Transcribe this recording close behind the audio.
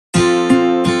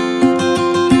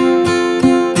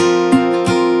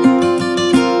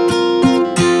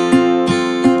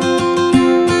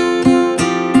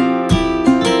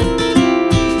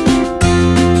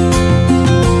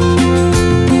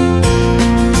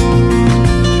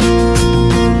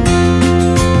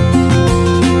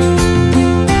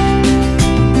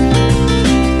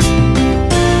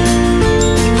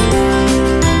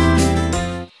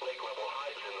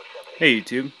Hey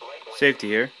YouTube, Safety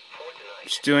here.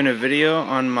 Just doing a video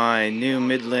on my new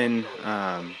Midland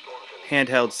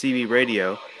handheld CB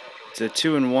radio. It's a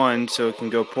 2-in-1, so it can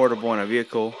go portable in a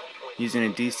vehicle using a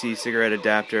DC cigarette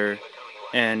adapter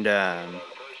and a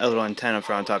little antenna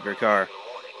for on top of your car.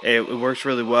 It works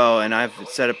really well, and I've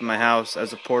set up in my house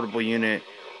as a portable unit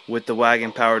with the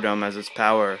Wagan power dome as its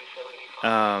power.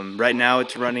 Right now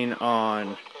it's running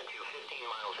on,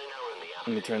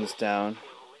 let me turn this down.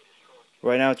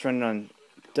 Right now it's running on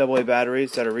AA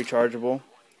batteries that are rechargeable,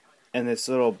 and this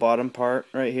little bottom part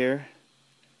right here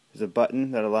is a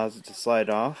button that allows it to slide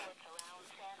off.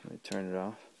 Let me turn it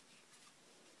off.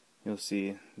 You'll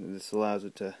see this allows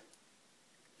it to,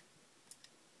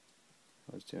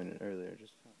 I was doing it earlier.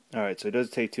 Alright, so it does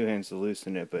take two hands to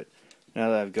loosen it, but now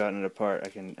that I've gotten it apart, I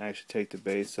can actually take the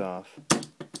base off.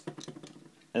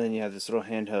 And then you have this little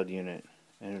handheld unit,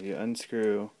 and if you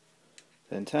unscrew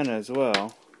the antenna as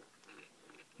well,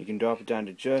 you can drop it down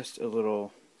to just a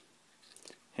little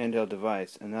handheld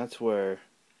device, and that's where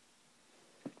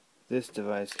this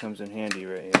device comes in handy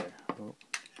right here. Oh.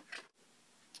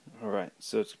 Alright,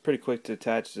 so it's pretty quick to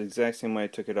attach. It's the exact same way I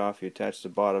took it off. You attach the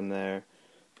bottom there,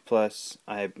 plus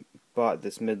I bought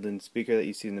this Midland speaker that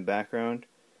you see in the background,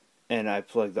 and I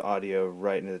plugged the audio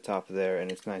right into the top of there,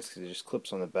 and it's nice because it just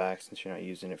clips on the back since you're not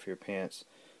using it for your pants.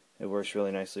 It works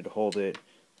really nicely to hold it,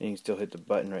 and you can still hit the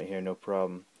button right here, no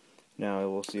problem. Now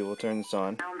we'll see, we'll turn this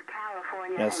on.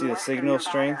 Now see the signal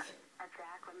strength?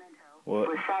 Well,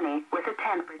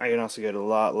 I can also get a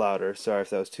lot louder. Sorry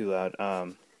if that was too loud.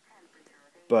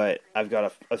 But I've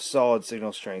got a solid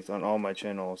signal strength on all my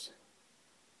channels.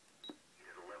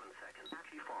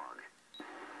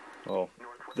 Well,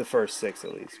 the first 6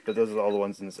 at least. But those are all the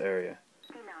ones in this area.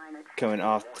 Coming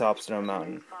off top Snow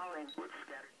Mountain.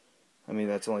 I mean,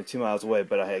 that's only 2 miles away,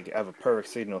 but I have a perfect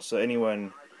signal. So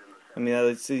anyone... I mean,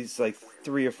 it's like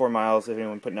 3 or 4 miles. If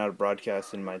anyone putting out a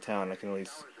broadcast in my town, I can at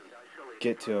least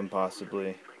get to them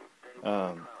possibly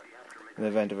in the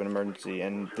event of an emergency.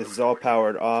 And this is all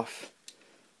powered off.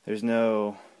 There's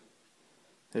no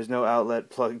outlet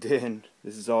plugged in.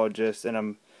 This is all just, and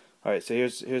I'm alright. So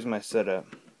here's my setup.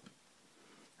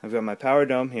 I've got my power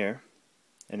dome here,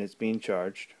 and it's being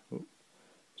charged. Ooh,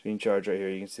 it's being charged right here.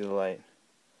 You can see the light,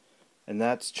 and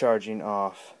that's charging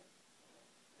off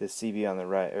this CB on the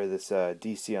right, or this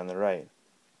DC on the right.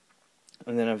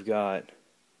 And then I've got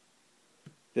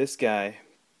this guy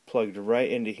plugged right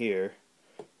into here,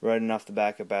 running off the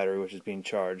backup battery, which is being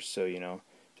charged, so you know,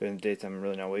 during the daytime I'm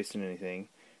really not wasting anything.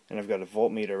 And I've got a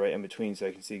voltmeter right in between so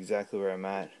I can see exactly where I'm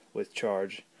at with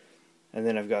charge. And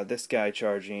then I've got this guy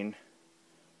charging,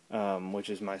 which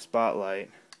is my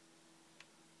spotlight,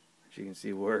 which you can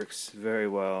see works very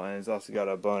well, and it's also got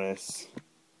a bonus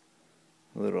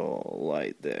little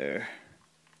light there.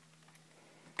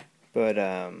 But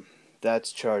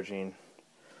that's charging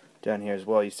down here as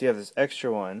well. You see I have this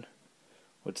extra one.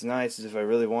 What's nice is if I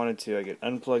really wanted to, I could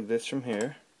unplug this from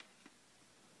here,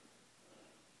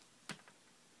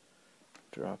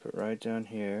 drop it right down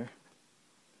here,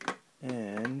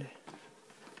 and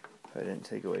if I didn't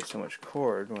take away so much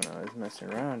cord when I was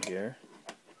messing around here,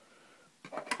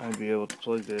 I'd be able to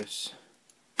plug this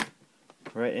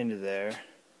right into there.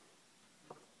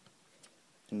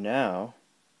 Now,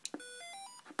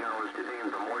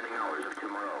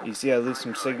 you see I lose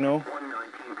some signal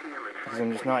because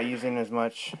I'm just not using as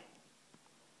much.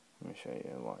 Let me show you,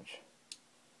 watch.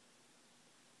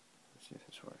 Let's see if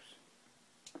this works.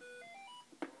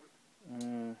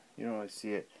 You don't really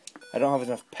see it. I don't have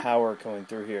enough power coming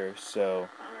through here, so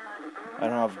I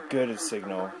don't have good a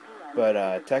signal.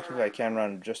 But technically I can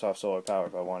run just off solar power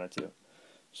if I wanted to.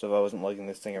 So if I wasn't lugging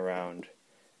this thing around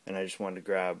and I just wanted to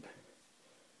grab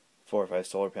 4 or 5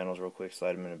 solar panels real quick,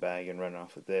 slide them in a bag, and run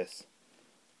off with this,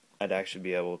 I'd actually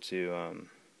be able to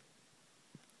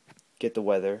get the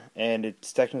weather. And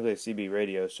it's technically a CB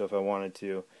radio, so if I wanted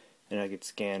to, and I could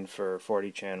scan for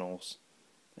 40 channels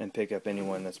and pick up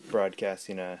anyone that's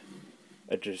broadcasting a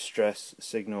distress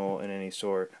signal in any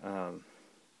sort.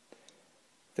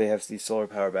 They have these solar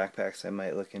power backpacks. I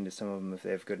might look into some of them if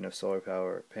they have good enough solar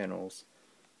power panels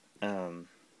to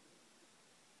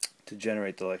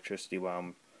generate the electricity while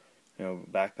I'm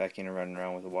backpacking and running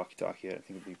around with a walkie-talkie. I think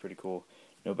it'd be pretty cool.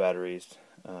 No batteries,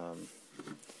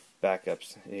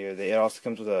 backups. Here, it also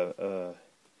comes with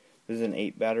this is an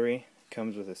 8 battery. It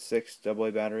comes with a 6 AA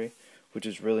battery, which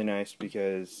is really nice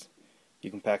because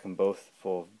you can pack them both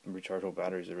full of rechargeable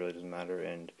batteries. It really doesn't matter,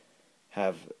 and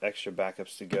have extra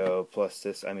backups to go. Plus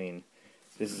this, I mean,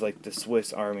 this is like the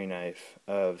Swiss Army knife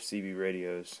of CB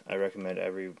radios. I recommend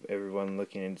everyone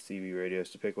looking into CB radios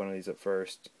to pick one of these up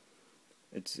first.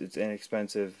 It's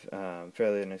inexpensive,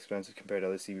 fairly inexpensive compared to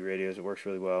other CB radios. It works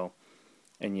really well,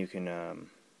 and you can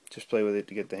just play with it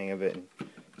to get the hang of it and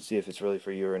see if it's really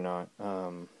for you or not.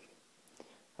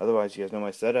 Otherwise, you guys know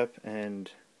my setup, and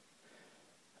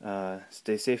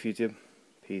stay safe, YouTube.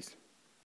 Peace.